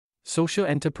Social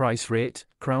Enterprise REIT,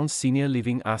 Crown's Senior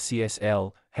Living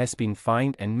RCSL, has been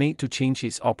fined and made to change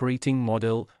its operating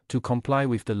model to comply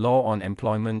with the law on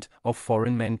employment of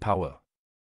foreign manpower.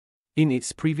 In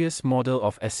its previous model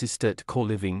of assisted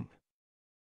co-living,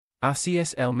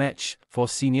 RCSL matched for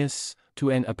seniors to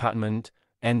an apartment,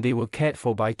 and they were cared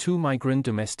for by 2 migrant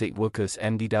domestic workers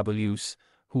 (MDWs),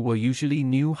 who were usually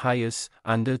new hires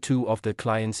under 2 of the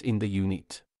clients in the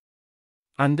unit.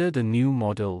 Under the new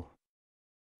model,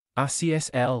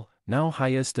 RCSL now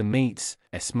hires the maids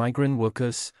as migrant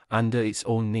workers under its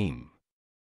own name.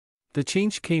 The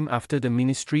change came after the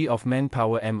Ministry of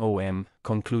Manpower (MOM)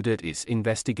 concluded its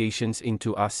investigations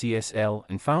into RCSL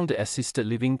and found the assisted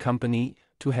living company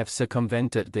to have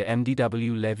circumvented the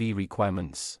MDW levy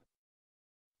requirements.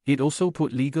 It also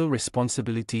put legal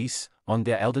responsibilities on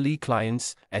their elderly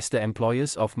clients as the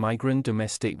employers of migrant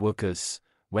domestic workers,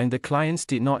 when the clients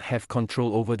did not have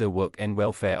control over the work and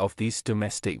welfare of these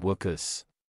domestic workers.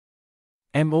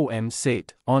 MOM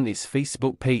said on its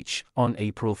Facebook page on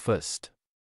April 1.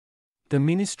 The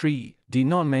ministry did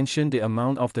not mention the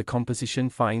amount of the composition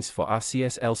fines for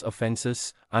RCSL's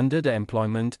offences under the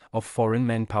Employment of Foreign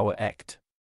Manpower Act.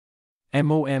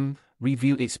 MOM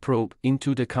revealed its probe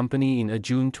into the company in a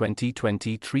June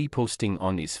 2023 posting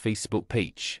on its Facebook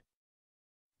page.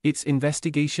 Its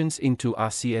investigations into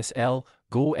RCSL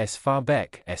go as far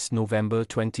back as November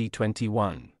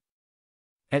 2021.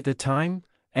 At the time,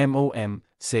 MOM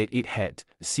said it had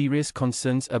serious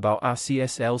concerns about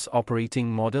RCSL's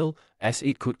operating model, as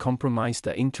it could compromise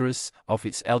the interests of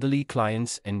its elderly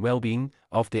clients and well-being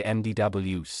of the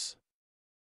MDWs.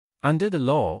 Under the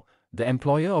law, the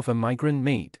employer of a migrant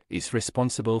maid is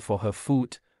responsible for her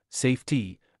food,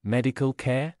 safety, medical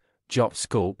care, job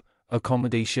scope,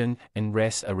 accommodation, and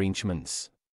rest arrangements.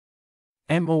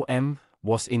 MOM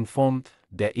was informed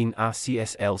that in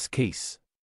RCSL's case,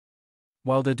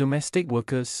 while the domestic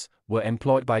workers were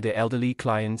employed by the elderly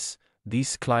clients,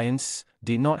 these clients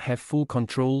did not have full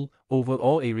control over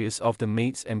all areas of the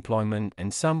maid's employment,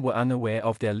 and some were unaware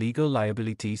of their legal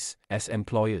liabilities as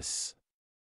employers.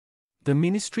 The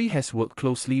ministry has worked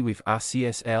closely with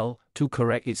RCSL to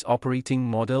correct its operating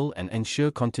model and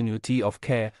ensure continuity of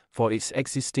care for its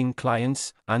existing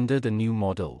clients under the new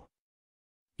model.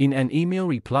 In an email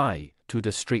reply to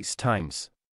the Straits Times,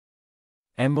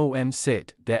 MOM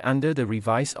said that under the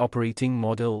revised operating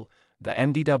model, the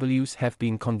MDWs have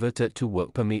been converted to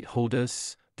work permit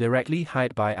holders, directly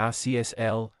hired by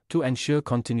RCSL, to ensure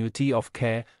continuity of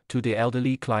care to the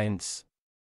elderly clients,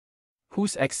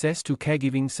 whose access to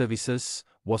caregiving services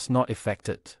was not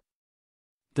affected.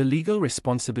 The legal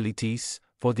responsibilities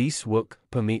for these work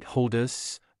permit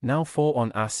holders now fall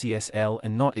on RCSL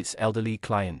and not its elderly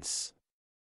clients.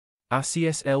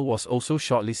 RCSL was also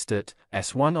shortlisted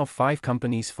as one of 5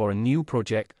 companies for a new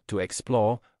project to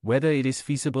explore whether it is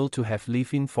feasible to have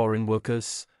live-in foreign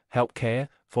workers help care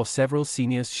for several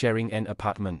seniors sharing an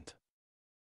apartment.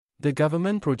 The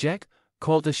government project,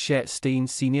 called the Shared Stay-in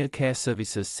Senior Care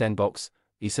Services Sandbox,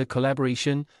 is a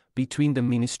collaboration between the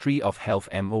Ministry of Health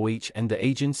 (MOH) and the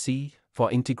Agency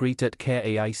for Integrated Care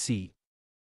 (AIC),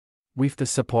 with the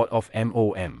support of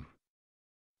MOM.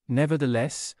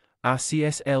 Nevertheless,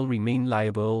 RCSL remain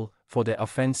liable for the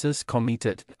offences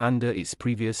committed under its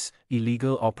previous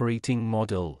illegal operating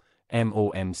model,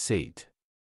 MOM said.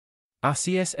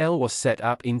 RCSL was set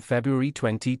up in February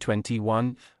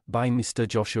 2021 by Mr.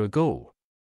 Joshua Goh,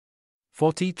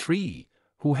 43,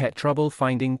 who had trouble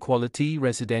finding quality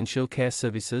residential care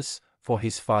services for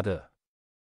his father.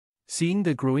 Seeing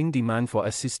the growing demand for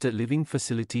assisted living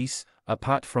facilities,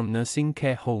 apart from nursing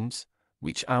care homes,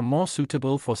 which are more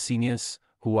suitable for seniors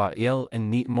who are ill and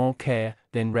need more care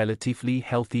than relatively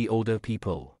healthy older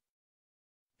people,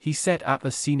 he set up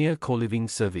a senior co-living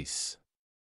service.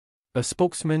 A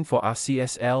spokesman for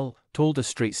RCSL told the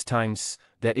Straits Times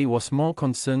that it was more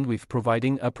concerned with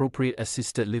providing appropriate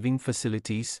assisted living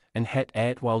facilities and had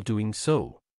added while doing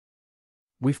so,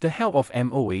 "With the help of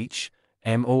MOH,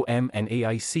 MOM and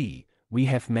AIC, we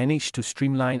have managed to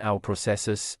streamline our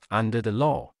processes under the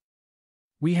law.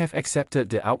 We have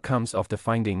accepted the outcomes of the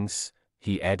findings,"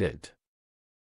 he added.